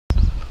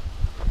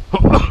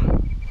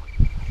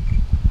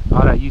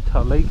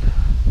Utah Lake.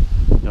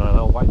 Doing a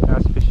little white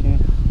bass fishing.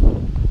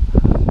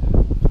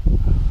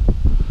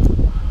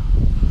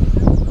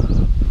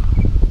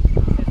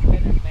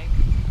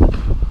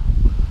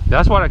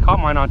 That's what I caught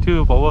mine on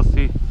too, but we'll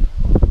see.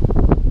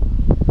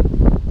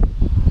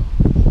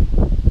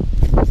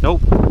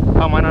 Nope,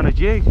 caught mine on a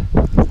jig.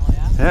 Oh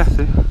yeah? Yeah,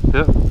 see?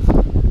 Yep.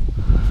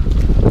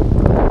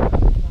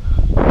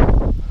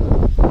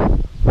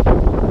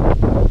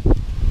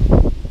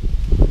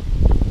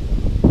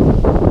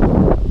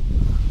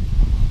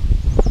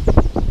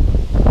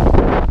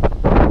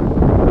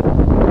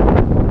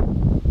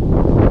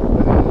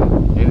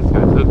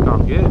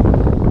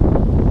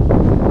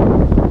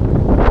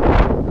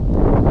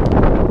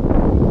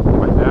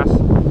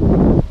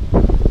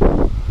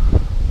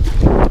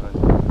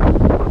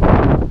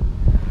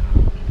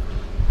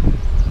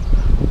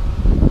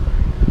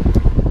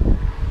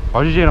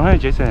 Why did you get on it,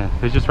 Jason?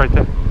 It's just right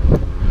there.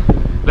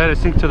 Let it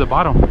sink to the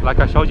bottom, like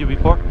I showed you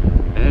before,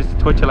 and just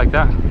twitch it like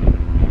that.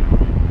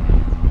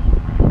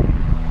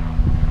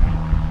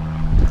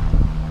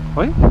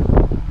 Wait.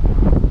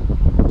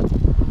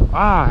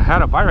 Ah, I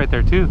had a bite right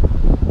there too.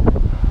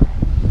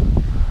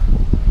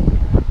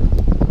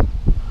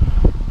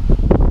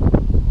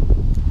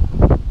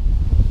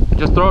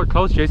 Just throw it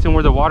close, Jason,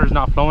 where the water's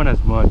not flowing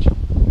as much.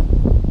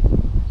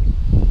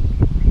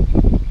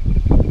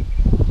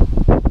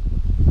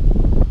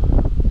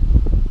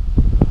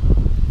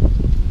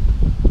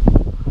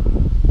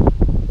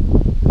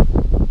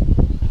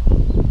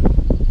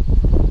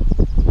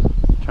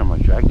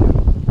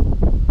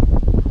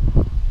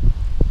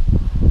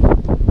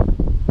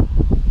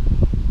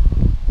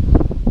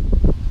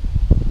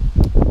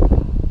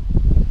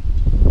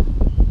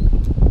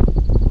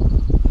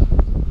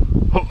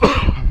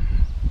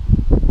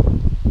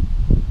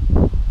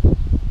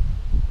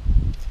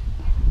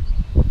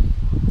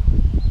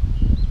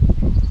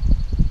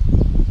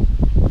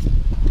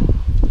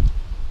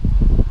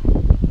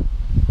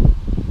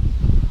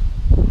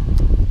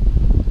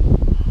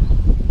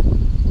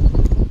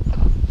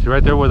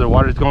 Right there where the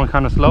water is going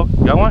kind of slow.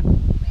 You got one?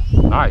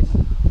 Nice.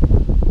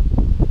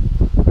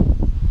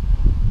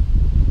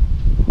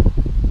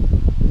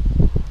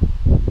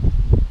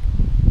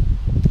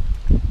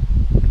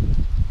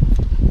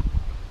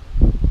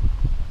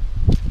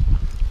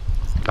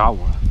 Got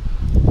one.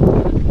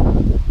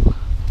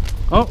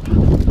 Oh.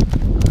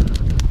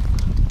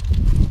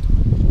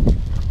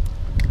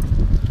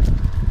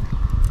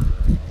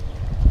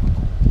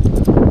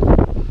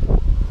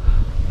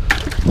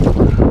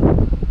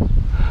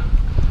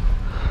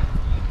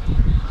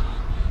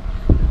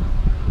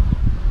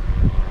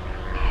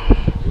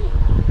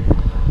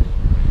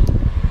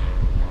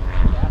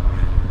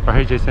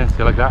 Right here, Jason,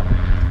 see like that?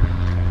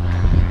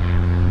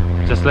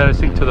 Just let it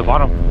sink to the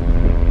bottom.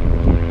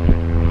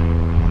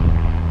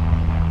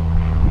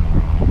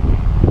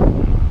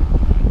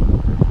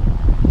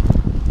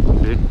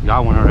 See,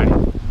 got one already.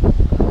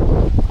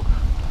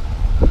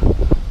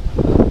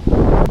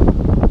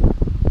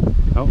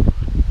 Nope,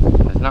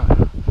 it's not.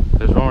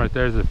 There's one right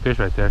there, there's a fish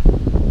right there.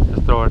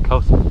 Just throw it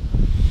close.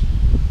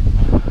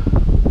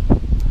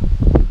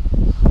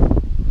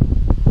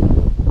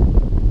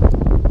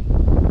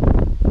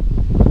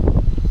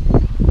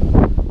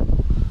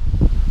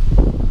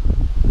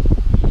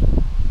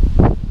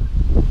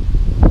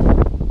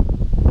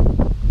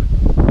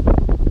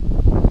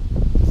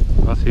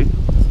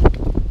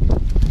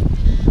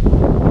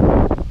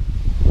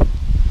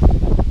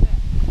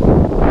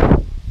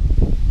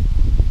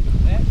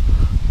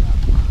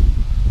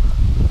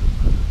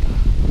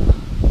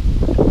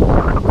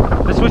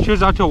 Switch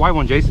yours out to a white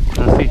one, Jason.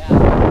 Let's see.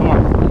 Come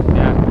on.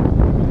 Yeah.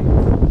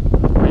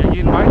 Are you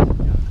getting white?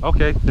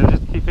 Okay, then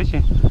just keep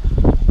fishing.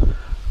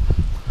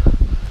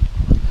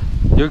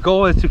 Your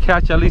goal is to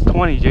catch at least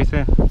 20,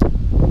 Jason.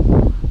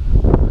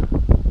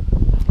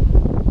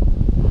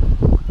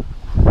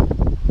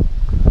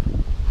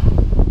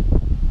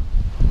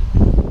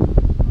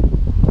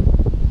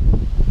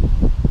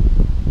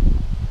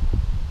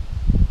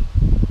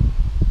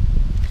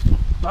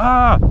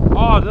 Ah!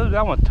 Oh,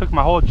 that one took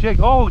my whole jig.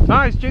 Oh,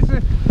 nice,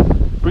 Jason.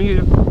 Bring it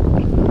up.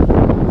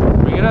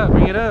 Bring it up.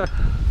 Bring it up.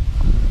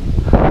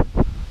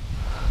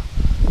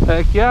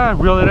 Heck yeah.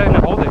 Reel it in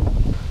and hold it.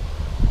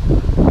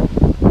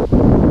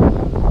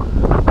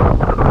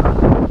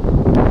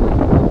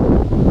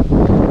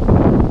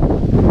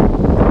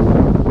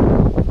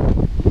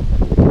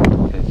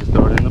 Okay, just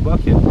throw it in the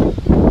bucket.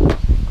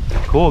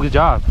 Cool, good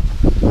job.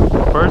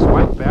 First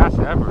white bass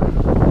ever.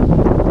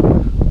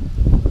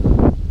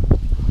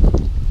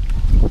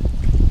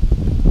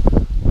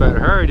 But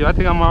heard, I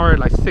think I'm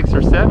already like 6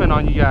 or 7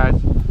 on you guys.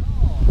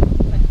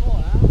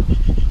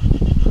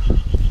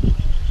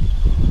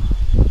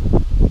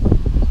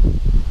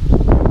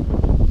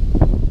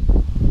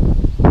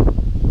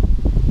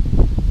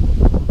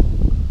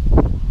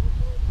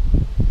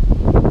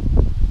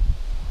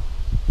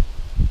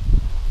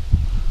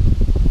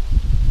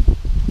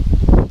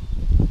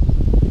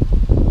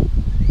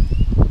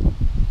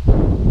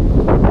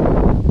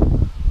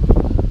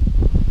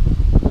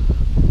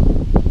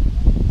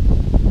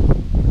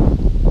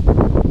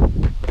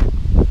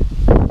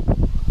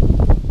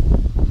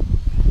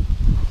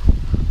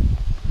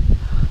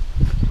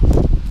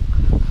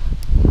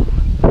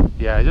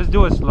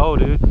 do it slow,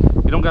 dude.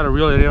 You don't gotta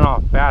reel it in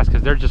all fast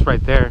because they're just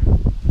right there.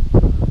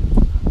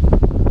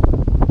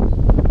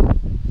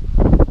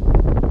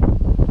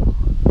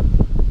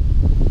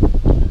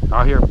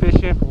 Out here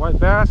fishing for white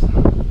bass.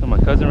 And my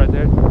cousin right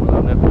there, my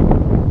little nephew.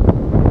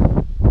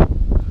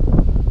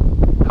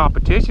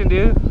 Competition,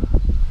 dude.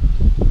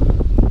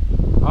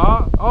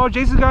 Oh,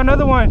 Jason's got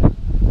another one.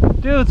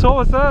 Dude, so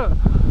what's up?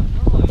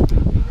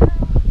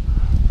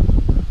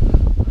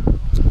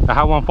 I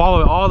had one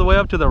follow it all the way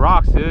up to the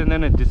rocks, dude, and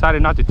then it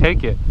decided not to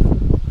take it.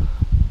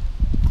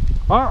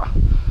 Oh.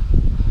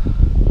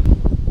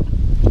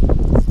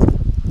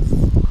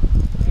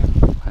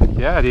 Heck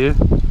yeah, dude.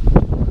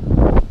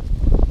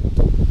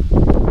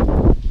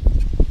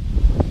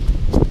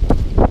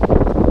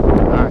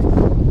 Nice.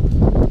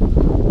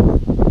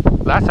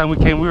 Last time we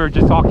came, we were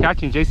just all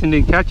catching. Jason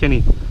didn't catch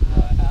any.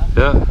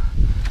 Yeah.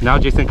 Now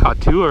Jason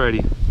caught 2 already.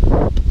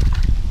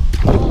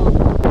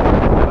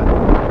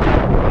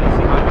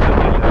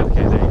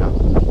 Okay, there you go.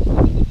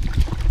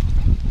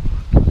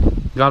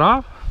 Got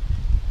off?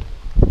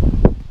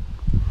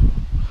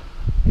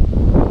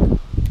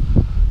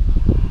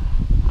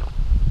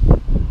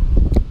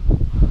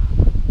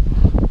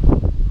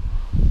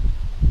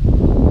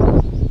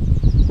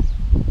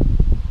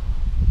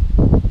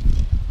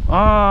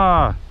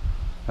 Ah,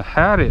 I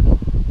had it.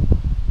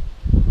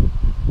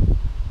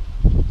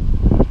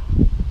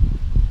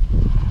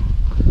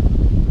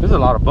 There's a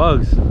lot of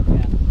bugs,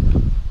 yeah.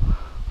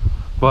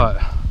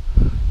 But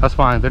that's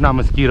fine. They're not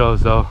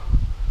mosquitoes though.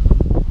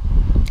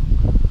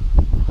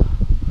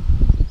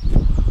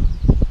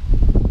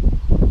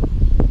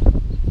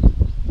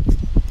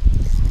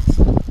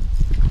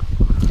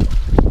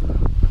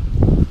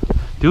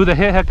 Dude, they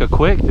hit hecka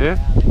quick, dude.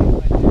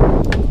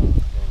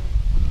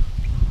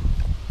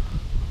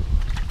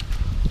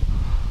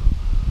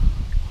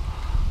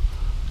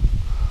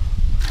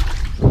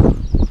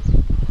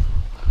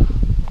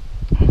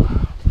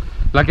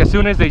 Like as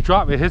soon as they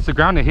drop, it hits the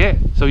ground to hit.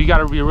 So you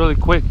gotta be really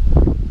quick.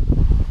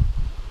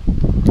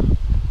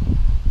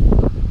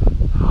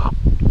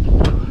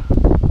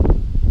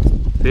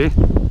 See?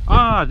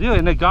 Ah, dude,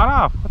 and they got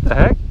off. What the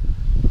heck?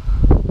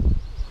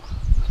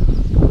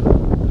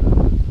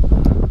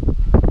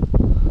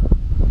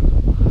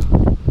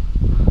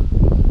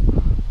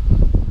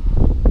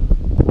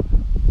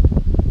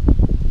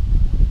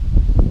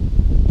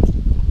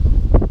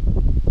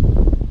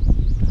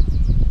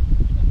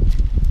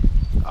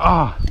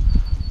 Ah.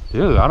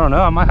 Dude, I don't know.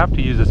 I might have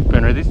to use a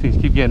spinner. These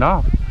things keep getting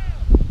off.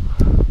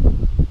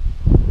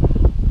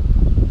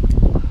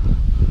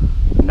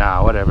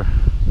 Nah, whatever.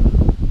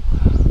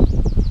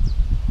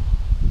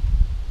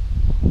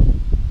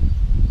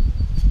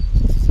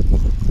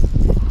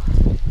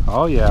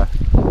 Oh yeah.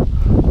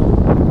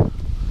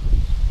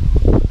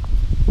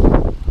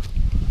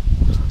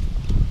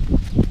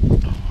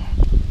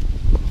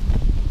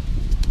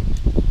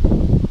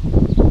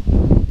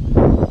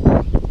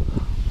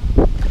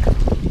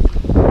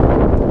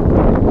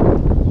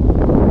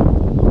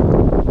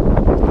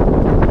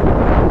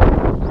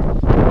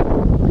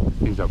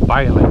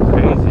 Biting like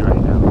crazy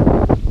right now.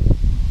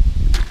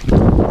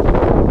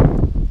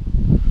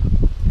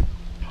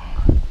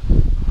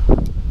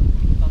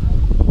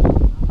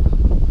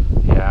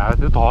 Yeah, it's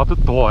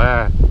to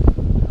eh.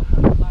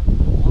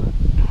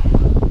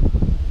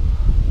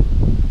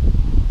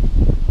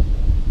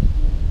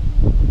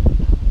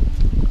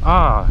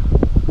 Ah.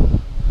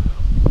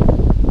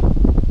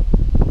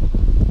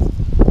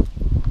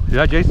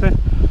 Yeah, Jason,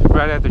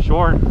 right at the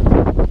shore.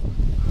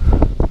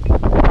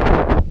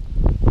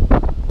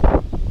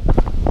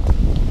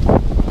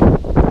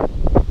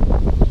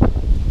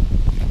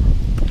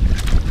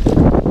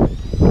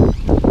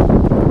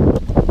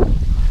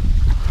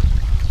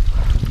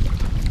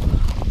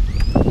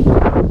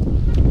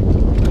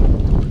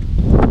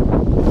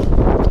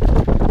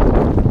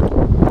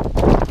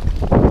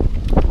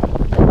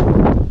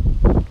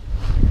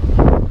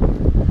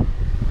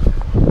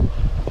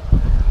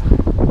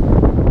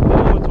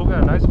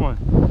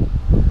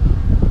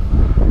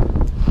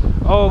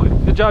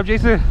 Good job,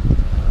 Jason.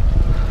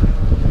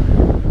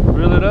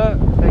 Reel it up.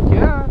 Heck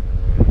yeah.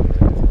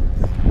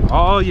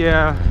 Oh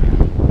yeah.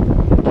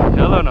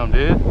 Killing them,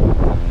 dude.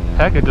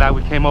 Heck, I'm glad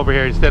we came over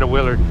here instead of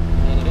Willard.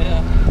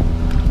 Yeah.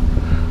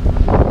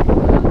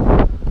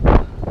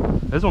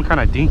 This one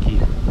kind of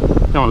dinky.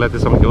 Don't let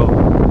this one go.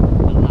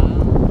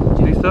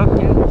 Think so?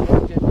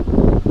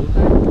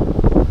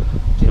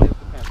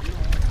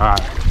 All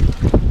right.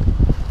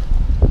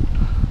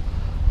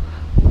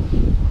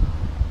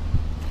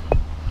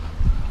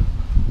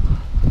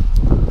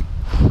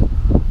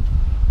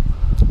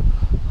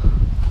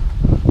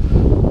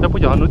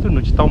 Giờ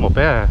nó chỉ to một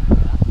bé.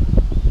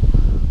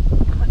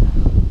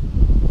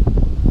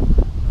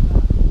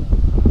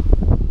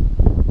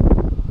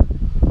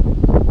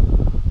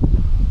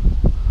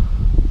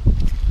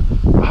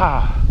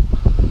 Ah.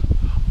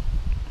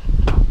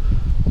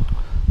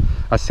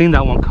 I seen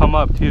that one come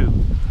up too.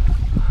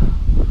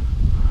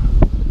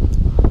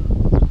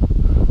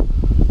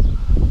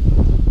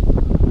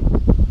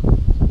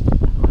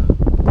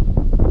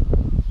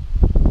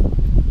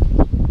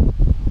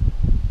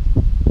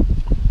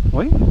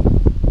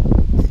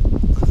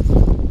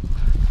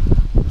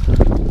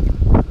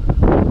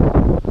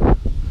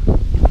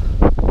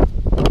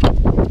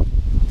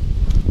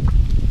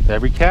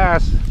 every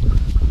cast.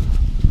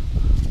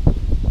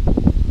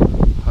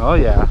 Oh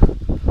yeah.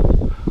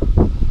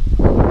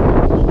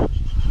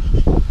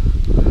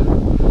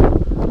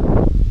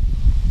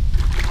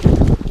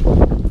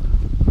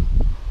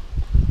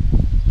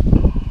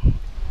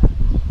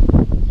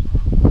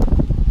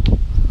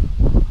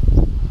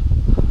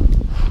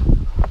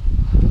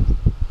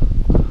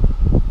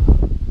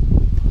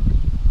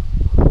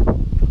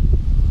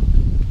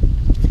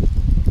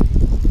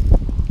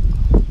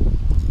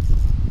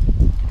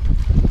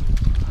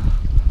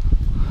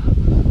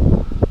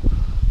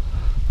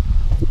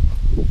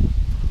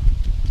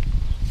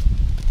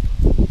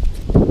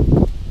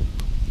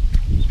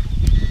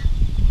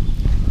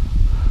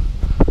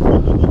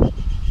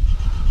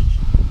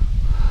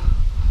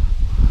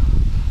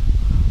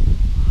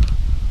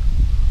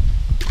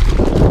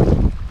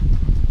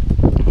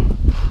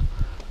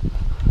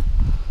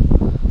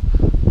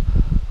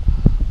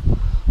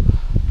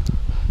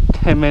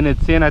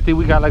 Minutes in, I think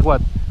we got like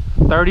what,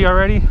 30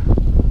 already.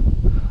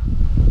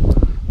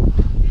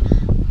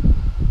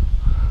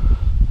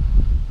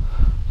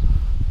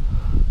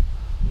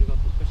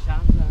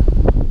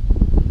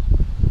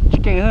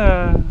 Chicken,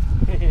 yeah,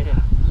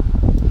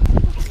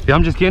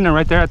 I'm just getting it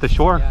right there at the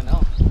shore. Yeah, I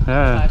know.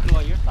 Yeah. I flew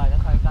on your side,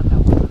 that's how I got that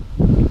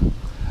one.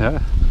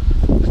 Yeah.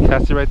 Just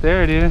cast it right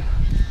there, dude.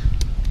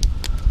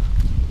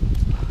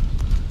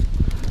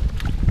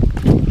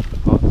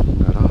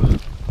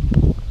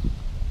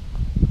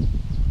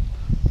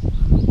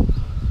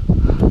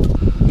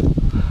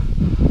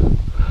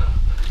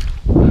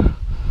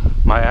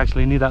 Might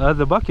actually need that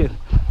other bucket.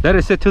 Let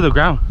it sit to the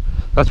ground.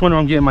 That's when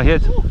I'm getting my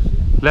hits.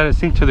 Let it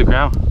sink to the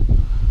ground.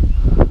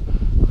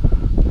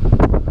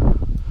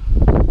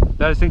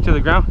 Let it sink to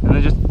the ground and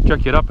then just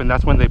jerk it up, and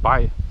that's when they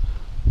bite.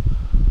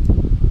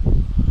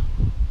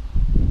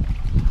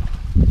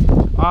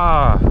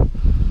 Ah.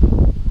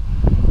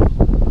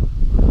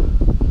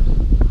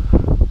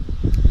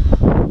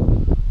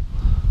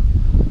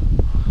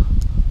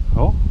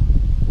 Oh,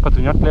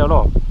 patunyat leo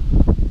lo.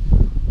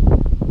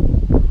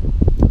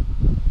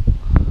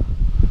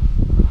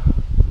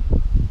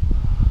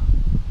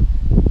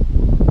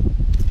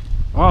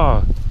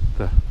 Oh,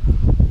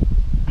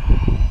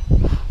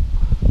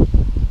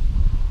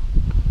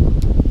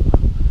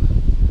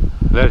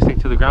 let it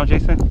sink to the ground,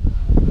 Jason.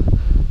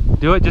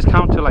 Do it, just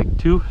count to like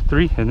 2,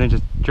 3, and then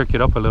just jerk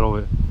it up a little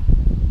bit.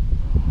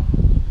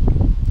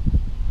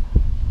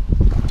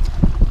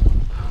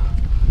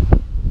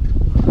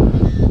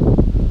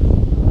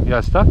 You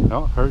got stuck?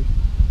 No, hurry.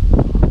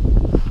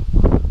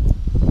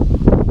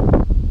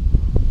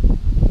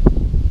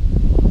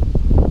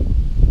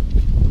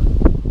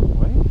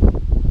 Wait.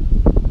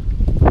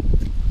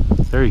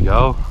 There you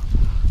go.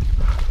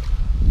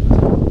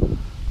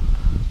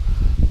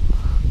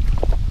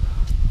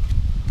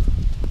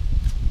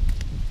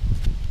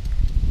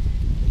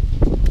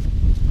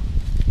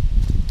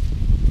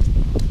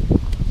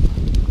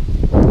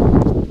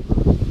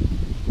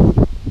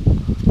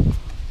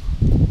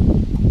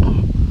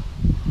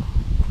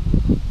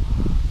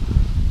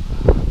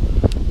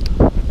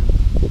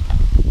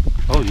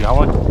 Got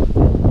one.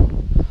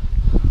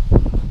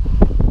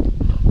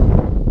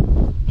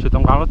 Shit,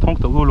 don't got to one.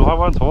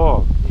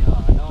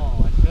 Yeah, I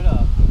know, I should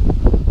have.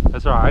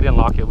 That's alright, I didn't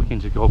lock it. We can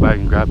just go back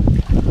and grab it.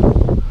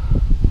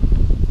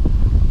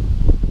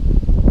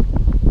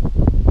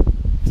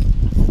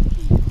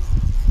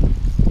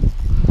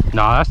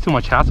 Nah, that's too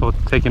much hassle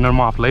taking them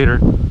off later.